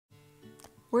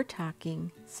We're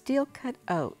talking steel-cut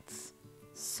oats.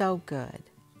 So good,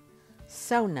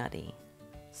 so nutty,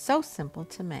 so simple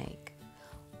to make.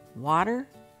 Water,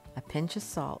 a pinch of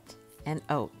salt, and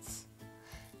oats.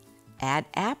 Add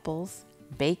apples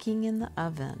baking in the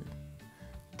oven.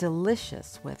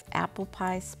 Delicious with apple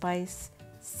pie spice,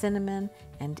 cinnamon,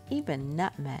 and even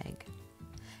nutmeg.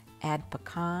 Add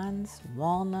pecans,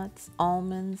 walnuts,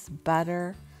 almonds,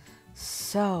 butter.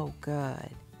 So good.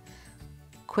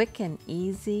 Quick and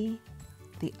easy,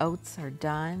 the oats are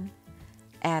done.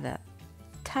 Add a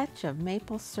touch of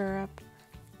maple syrup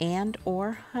and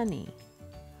or honey.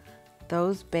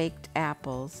 Those baked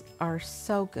apples are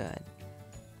so good.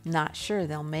 Not sure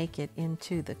they'll make it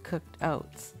into the cooked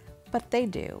oats, but they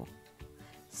do.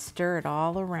 Stir it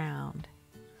all around.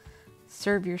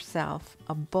 Serve yourself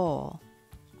a bowl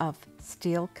of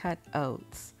steel-cut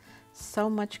oats. So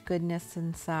much goodness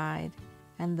inside,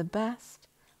 and the best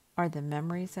are the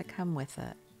memories that come with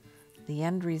it. The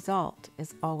end result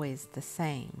is always the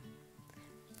same: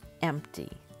 empty.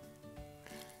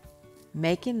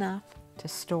 Make enough to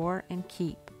store and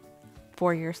keep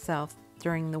for yourself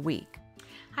during the week.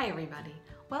 Hi everybody,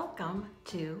 welcome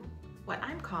to what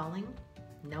I'm calling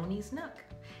Nonni's Nook,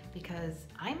 because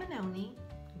I'm a Nonni,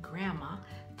 grandma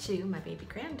to my baby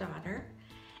granddaughter,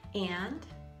 and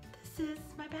this is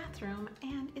my bathroom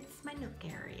and it's my Nook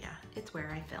area. It's where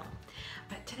I film.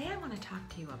 But today I want to talk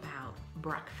to you about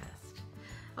breakfast.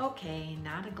 Okay,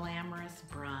 not a glamorous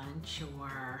brunch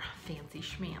or fancy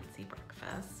schmancy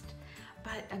breakfast,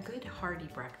 but a good hearty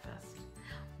breakfast.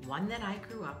 One that I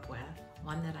grew up with,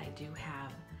 one that I do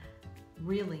have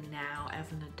really now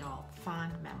as an adult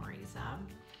fond memories of,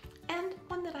 and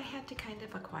one that I had to kind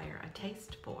of acquire a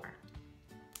taste for.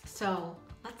 So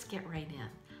let's get right in.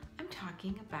 I'm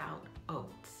talking about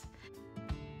oats.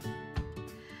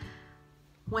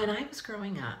 When I was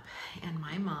growing up and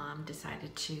my mom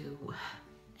decided to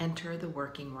enter the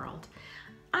working world,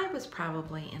 I was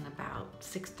probably in about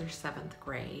 6th or 7th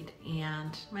grade,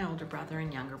 and my older brother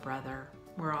and younger brother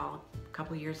were all a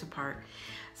couple years apart.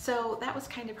 So that was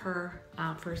kind of her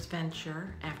first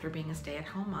venture after being a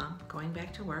stay-at-home mom, going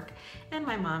back to work. And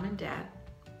my mom and dad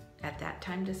at that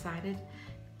time decided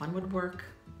one would work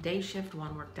day shift,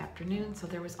 one worked afternoon, so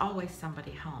there was always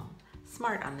somebody home.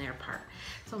 Smart on their part.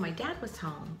 So my dad was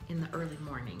home in the early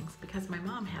mornings because my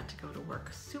mom had to go to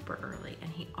work super early, and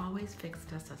he always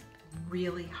fixed us a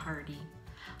really hearty,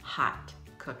 hot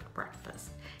cooked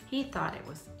breakfast. He thought it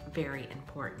was very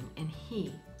important, and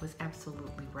he was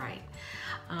absolutely right.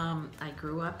 I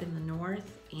grew up in the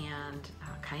north and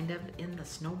kind of in the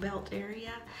snow belt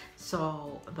area,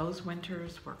 so those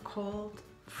winters were cold,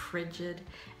 frigid,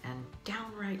 and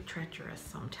downright treacherous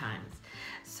sometimes.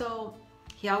 So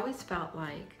he always felt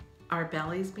like our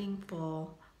bellies being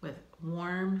full with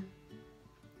warm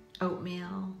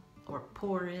oatmeal or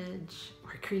porridge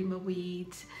or cream of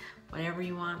wheat, whatever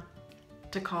you want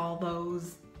to call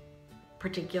those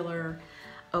particular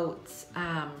oats,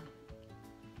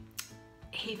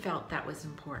 he felt that was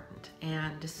important.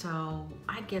 And so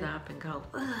I'd get up and go,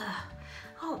 ugh,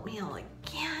 oatmeal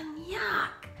again,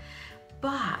 yuck.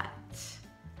 But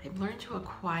I've learned to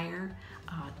acquire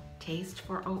a taste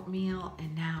for oatmeal,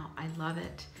 and now I love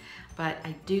it. But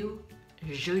I do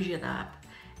zhuzh it up,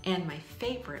 and my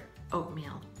favorite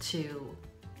oatmeal to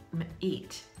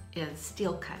eat is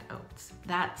steel-cut oats.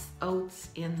 That's oats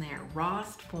in their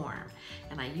rawest form.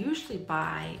 And I usually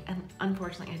buy, and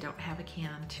unfortunately I don't have a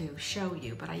can to show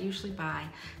you, but I usually buy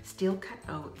steel-cut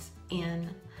oats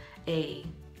in a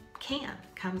can.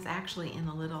 Comes actually in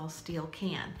a little steel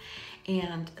can.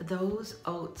 And those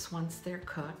oats, once they're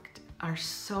cooked, are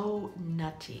so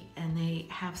nutty, and they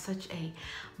have such a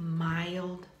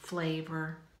mild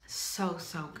flavor. So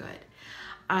good.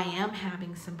 I am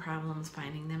having some problems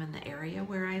finding them in the area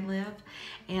where I live,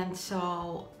 and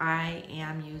so I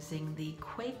am using the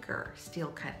Quaker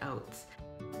steel-cut oats.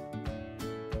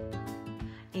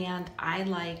 And I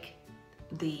like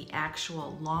the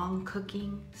actual long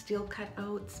cooking steel-cut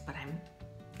oats, but I'm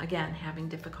again having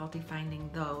difficulty finding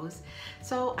those.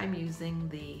 So I'm using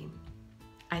the,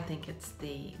 I think it's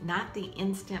the, not the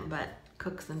instant, but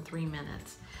cooks in 3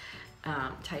 minutes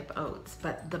type oats.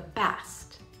 But the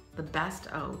best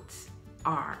oats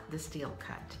are the steel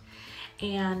cut.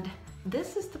 And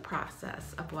this is the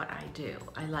process of what I do.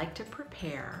 I like to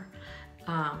prepare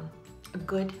a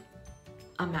good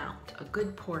amount, a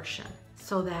good portion,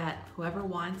 so that whoever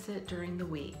wants it during the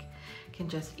week can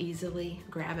just easily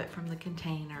grab it from the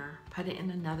container, put it in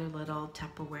another little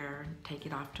Tupperware, take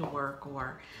it off to work,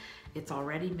 or it's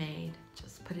already made,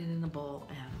 just put it in a bowl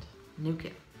and nuke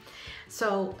it.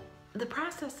 So The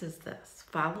process is this: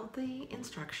 follow the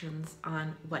instructions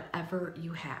on whatever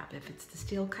you have. If it's the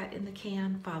steel cut in the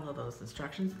can, follow those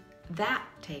instructions. That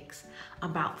takes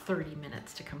about 30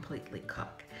 minutes to completely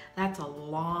cook. That's a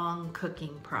long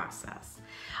cooking process.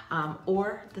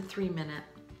 Or the 3-minute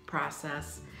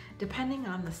process, depending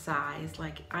on the size.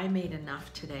 Like I made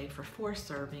enough today for 4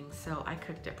 servings, so I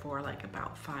cooked it for like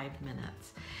about 5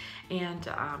 minutes. And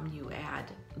you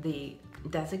add the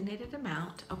designated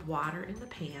amount of water in the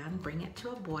pan, bring it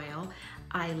to a boil.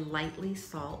 I lightly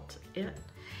salt it,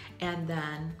 and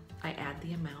then I add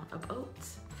the amount of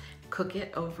oats. Cook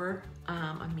it over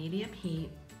a medium heat.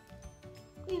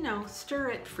 You know, stir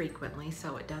it frequently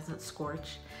so it doesn't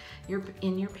scorch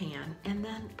in your pan, and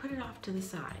then put it off to the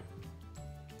side.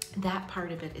 That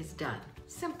part of it is done.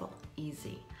 Simple,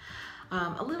 easy.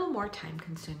 A little more time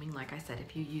consuming, like I said,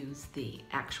 if you use the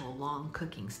actual long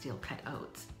cooking steel cut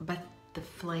oats, but the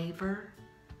flavor,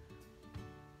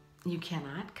 you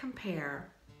cannot compare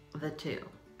the two,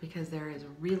 because there is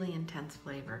really intense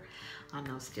flavor on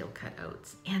those steel cut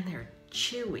oats, and they're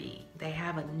chewy. They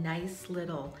have a nice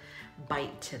little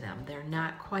bite to them. They're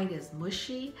not quite as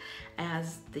mushy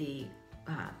as the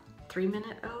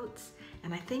 3-minute oats.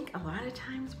 And I think a lot of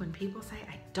times when people say,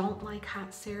 I don't like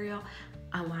hot cereal,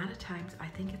 a lot of times I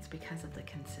think it's because of the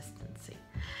consistency.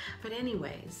 But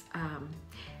anyways,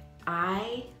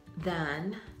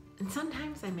 and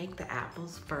sometimes I make the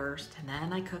apples first and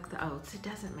then I cook the oats. It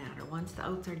doesn't matter. Once the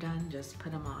oats are done, just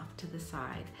put them off to the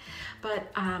side.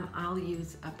 But I'll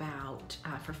use about,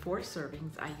 for 4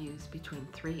 servings, I use between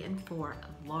 3 and 4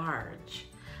 large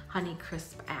Honey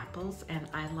Crisp apples. And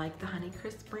I like the Honey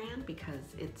Crisp brand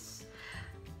because it's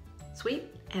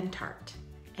sweet and tart,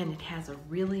 and it has a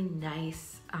really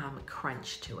nice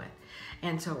crunch to it.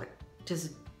 And so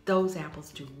those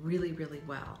apples do really, really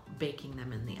well baking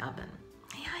them in the oven.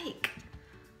 Yike!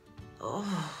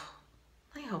 Oh,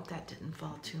 I hope that didn't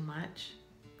fall too much.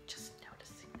 Just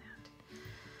noticing that.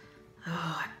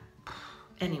 Oh,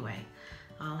 anyway,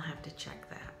 I'll have to check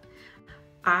that.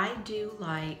 I do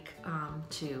like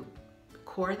to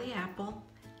core the apple,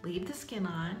 leave the skin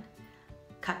on,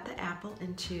 cut the apple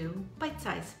into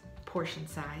bite-sized portion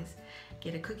size,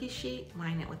 get a cookie sheet,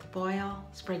 line it with foil,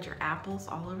 spread your apples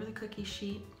all over the cookie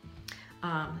sheet,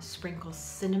 sprinkle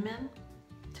cinnamon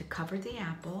to cover the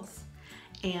apples,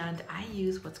 and I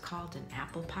use what's called an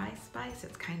apple pie spice.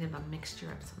 It's kind of a mixture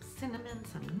of some cinnamon,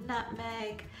 some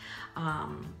nutmeg,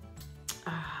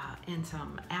 and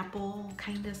some apple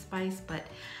kind of spice, but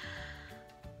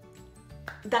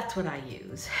that's what I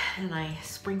use. And I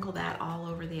sprinkle that all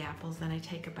over the apples. Then I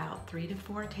take about 3 to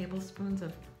 4 tablespoons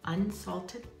of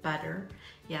unsalted butter.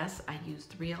 Yes, I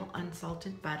used real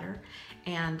unsalted butter,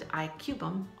 and I cube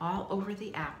them all over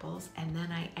the apples, and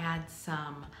then I add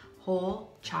some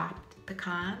whole chopped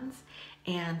pecans,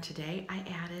 and today I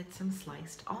added some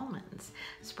sliced almonds.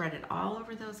 Spread it all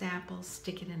over those apples,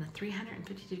 stick it in a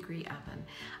 350-degree oven.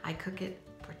 I cook it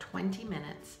for 20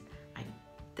 minutes. I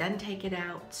then take it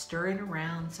out, stir it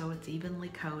around so it's evenly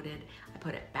coated. I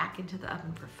put it back into the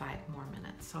oven for 5 more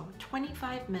minutes. So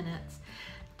 25 minutes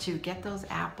to get those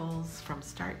apples from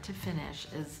start to finish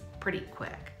is pretty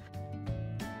quick.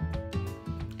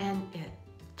 And it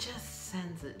just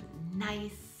sends a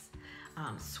nice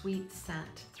sweet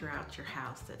scent throughout your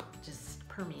house that just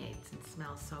permeates and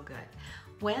smells so good.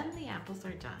 When the apples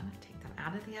are done, I take them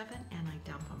out of the oven and I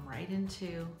dump them right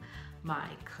into my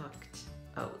cooked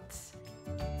oats.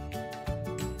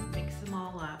 Mix them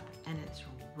all up and it's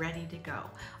ready to go.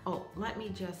 Oh, let me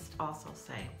just also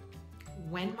say,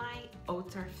 when my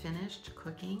oats are finished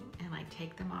cooking and I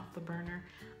take them off the burner,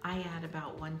 I add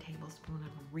about 1 tablespoon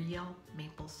of real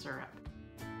maple syrup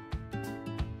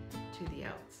to the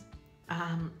oats.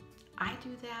 I do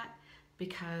that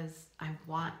because I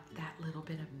want that little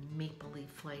bit of mapley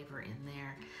flavor in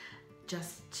there,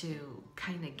 just to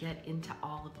kind of get into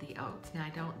all of the oats. Now I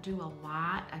don't do a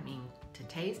lot, I mean, to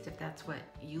taste. If that's what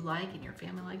you like and your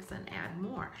family likes, then add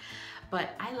more.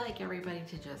 But I like everybody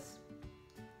to just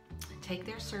take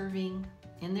their serving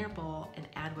in their bowl and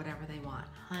add whatever they want.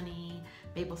 Honey,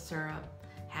 maple syrup,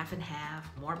 half and half,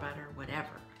 more butter, whatever.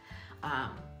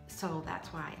 So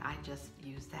that's why I just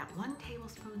use that 1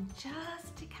 tablespoon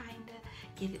just to kind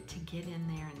of get it to get in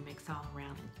there and mix all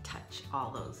around and touch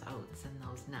all those oats and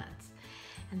those nuts.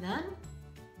 And then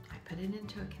I put it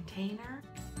into a container,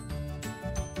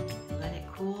 let it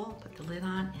cool, put the lid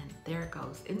on, and there it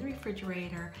goes in the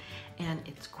refrigerator. And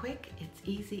it's quick, it's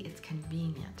easy, it's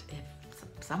convenient. If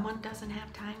someone doesn't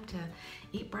have time to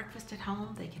eat breakfast at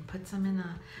home, they can put some in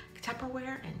a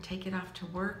Tupperware and take it off to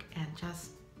work and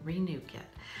just re-nuke it.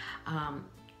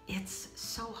 It's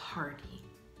so hearty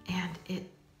and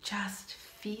it just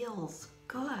feels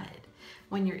good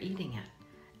when you're eating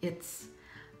it. It's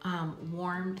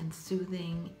warm and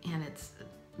soothing, and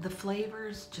the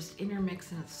flavors just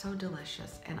intermix, and it's so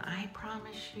delicious. And I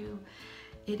promise you,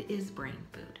 it is brain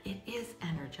food. It is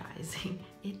energizing.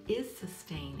 It is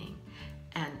sustaining.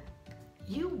 And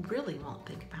you really won't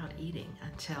think about eating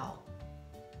until,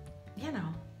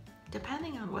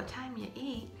 depending on what time you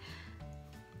eat,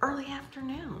 early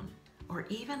afternoon or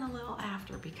even a little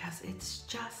after, because it's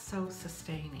just so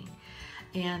sustaining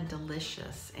and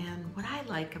delicious. And what I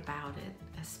like about it,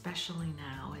 especially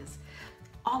now, is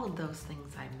all of those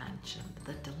things I mentioned: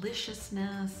 the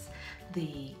deliciousness,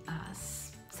 the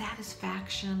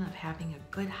satisfaction of having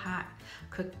a good hot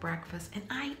cooked breakfast. And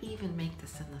I even make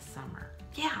this in the summer.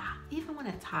 Yeah, even when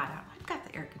it's hot out. I've got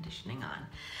the air conditioning on.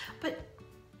 But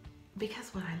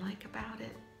because what I like about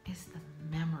it is the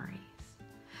memories.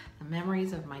 The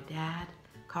memories of my dad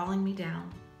calling me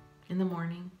down in the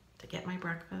morning to get my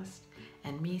breakfast,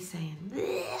 and me saying,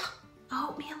 "Bleh,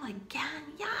 oatmeal again,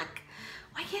 yuck.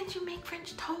 Why can't you make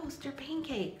French toast or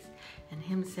pancakes?" And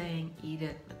him saying, "Eat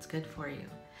it, it's good for you."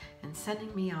 And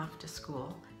sending me off to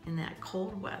school in that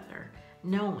cold weather,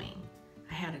 knowing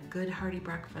I had a good hearty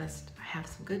breakfast, I have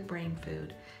some good brain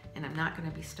food, and I'm not going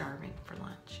to be starving for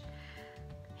lunch.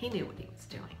 He knew what he was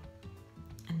doing.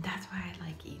 And that's why I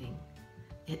like eating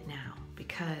it now,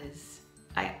 because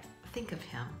I think of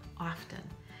him often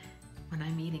when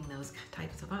I'm eating those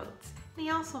types of oats. And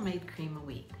he also made cream of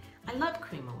wheat. I love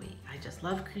cream of wheat. I just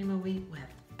love cream of wheat with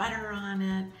butter on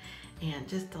it and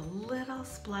just a little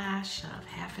splash of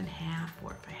half and half,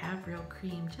 or if I have real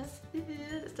cream, just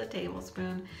a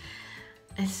tablespoon.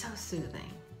 It's so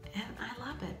soothing and I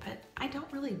love it, but I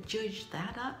don't really judge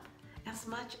that up as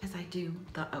much as I do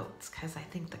the oats, because I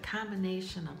think the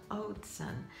combination of oats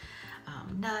and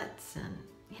nuts and,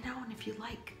 and if you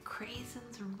like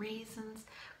craisins or raisins,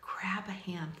 grab a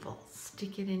handful,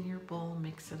 stick it in your bowl,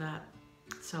 mix it up.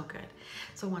 So good.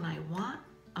 So when I want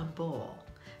a bowl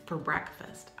for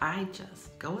breakfast, I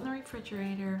just go in the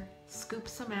refrigerator, scoop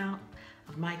some out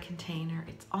of my container.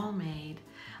 It's all made.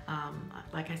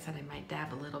 Like I said, I might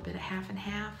dab a little bit of half and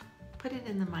half, put it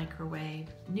in the microwave,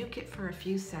 nuke it for a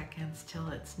few seconds till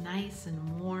it's nice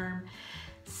and warm,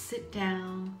 sit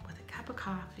down with a cup of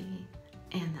coffee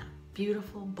and a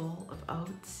beautiful bowl of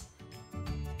oats.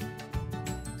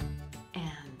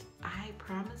 And I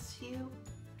promise you,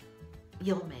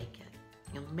 you'll make it.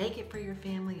 You'll make it for your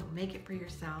family, you'll make it for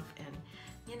yourself. And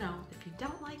if you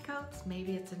don't like oats,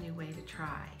 maybe it's a new way to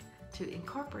try to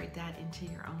incorporate that into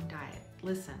your own diet.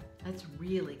 Listen, that's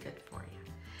really good for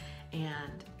you.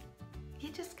 And you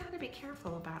just got to be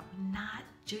careful about not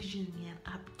judging it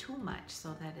up too much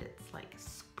so that it's like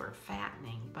super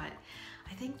fattening. But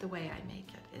I think the way I make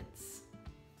it, it's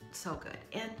so good.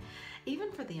 And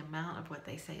even for the amount of what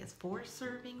they say is 4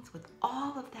 servings, with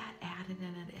all of that added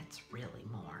in it, it's really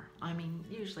more. I mean,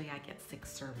 usually I get 6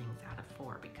 servings out of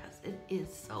 4 because it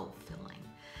is so filling.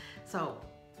 So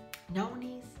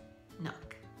Nonni's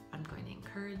Nook, I'm going to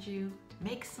encourage you to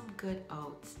make some good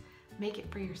oats. Make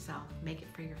it for yourself, make it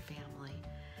for your family,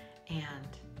 and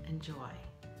enjoy.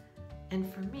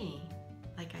 And for me,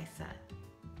 like I said,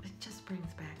 it just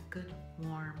brings back good,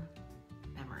 warm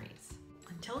memories.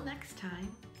 Until next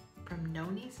time, from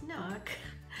Nonni's Nook,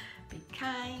 be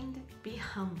kind, be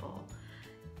humble,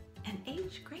 and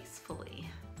age gracefully.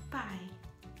 Bye.